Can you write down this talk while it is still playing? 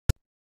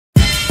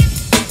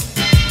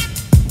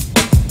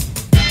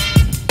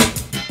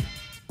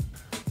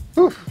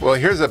Well,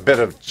 here's a bit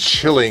of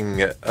chilling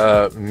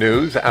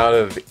news out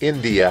of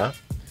India.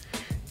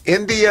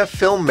 India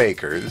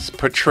filmmakers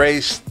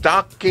portray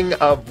stalking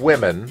of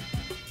women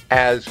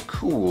as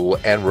cool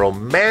and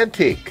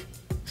romantic,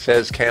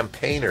 says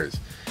campaigners.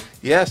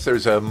 Yes,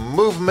 there's a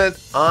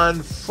movement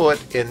on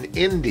foot in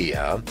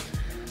India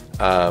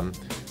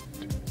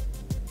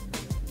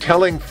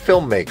telling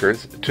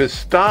filmmakers to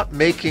stop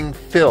making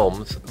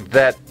films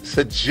that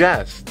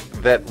suggest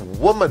that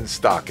woman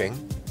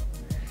stalking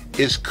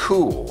is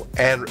cool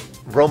and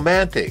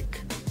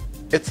romantic.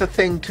 It's a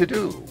thing to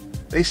do.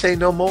 They say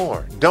no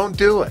more. Don't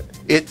do it.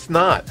 It's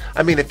not.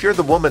 I mean, if you're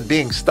the woman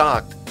being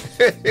stalked,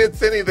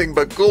 it's anything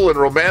but cool and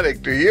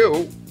romantic to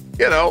you.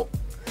 You know,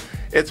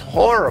 it's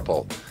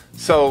horrible.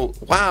 So,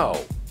 wow.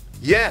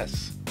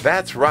 Yes,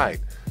 that's right.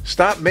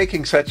 Stop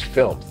making such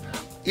films.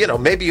 You know,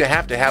 maybe you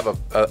have to have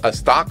a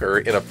stalker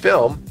in a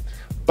film,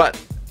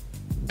 but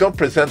don't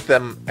present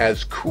them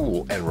as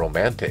cool and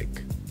romantic.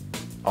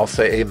 I'll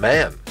say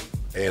amen,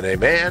 and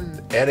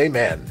amen, and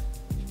amen.